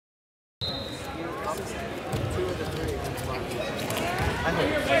Lay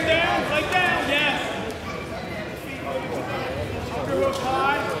down, yes. Hook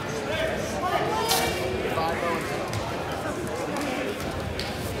high.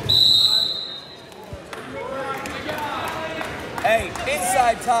 Hey,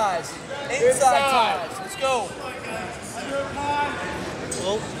 inside ties. Inside ties. Let's go.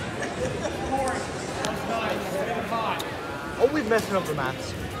 Always messing up the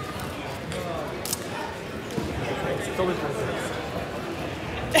mats. It's always messing up.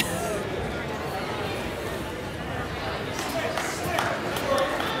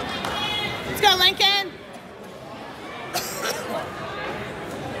 Let's go, Lincoln.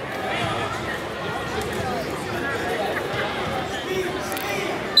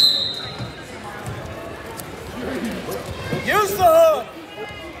 Use the hook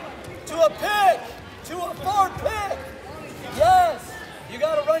to a pick, to a forward pick. Yes, you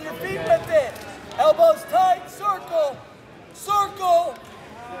got to run your feet with it. Elbows tight, circle, circle.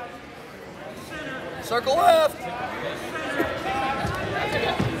 Circle left.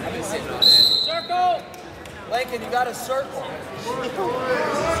 Circle. Lincoln, you got to circle.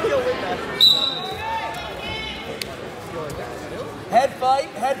 Head fight,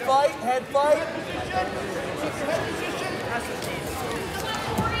 head fight, head fight.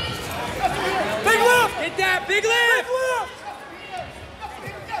 Big lift! Hit that, big lift! Big lift!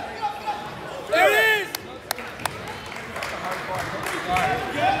 There it is!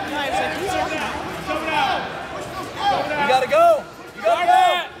 You gotta go! You gotta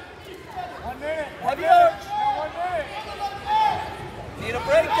go! 1 minute. Heavy arch! 1 minute. Need a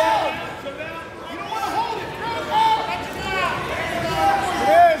breakdown! You don't want to hold it.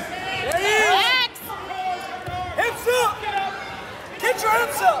 There it is! Hips up! Get your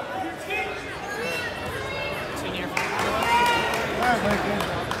hips up!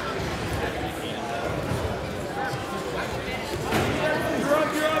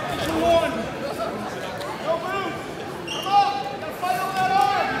 You're up, 2-1. No move. Come on. Gotta fight over that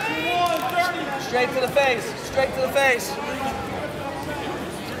arm. 2-1, 30. Straight to the face, straight to the face.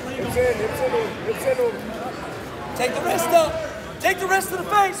 Hips in. Take the wrist up. Take the wrist to the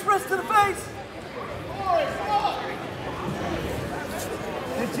face, wrist to the face.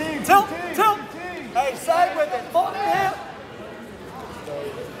 Tilt, tilt. Hey, side with it. Fall to the hip.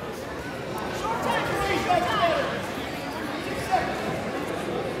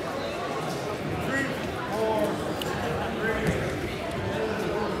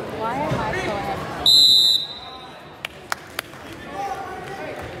 Why am I so ahead?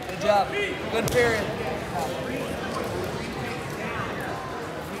 Good job. Good period.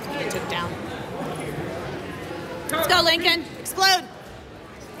 He took down. Let's go, Lincoln. Explode.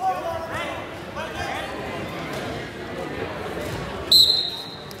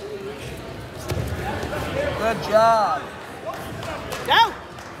 Good job. Go.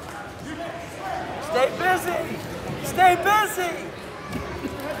 Stay busy. Stay busy.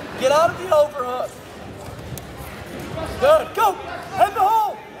 Get out of the overhook. Good. Go. Head the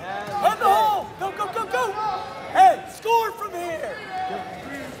hole. Head the hole. Go, go, go, go. Hey,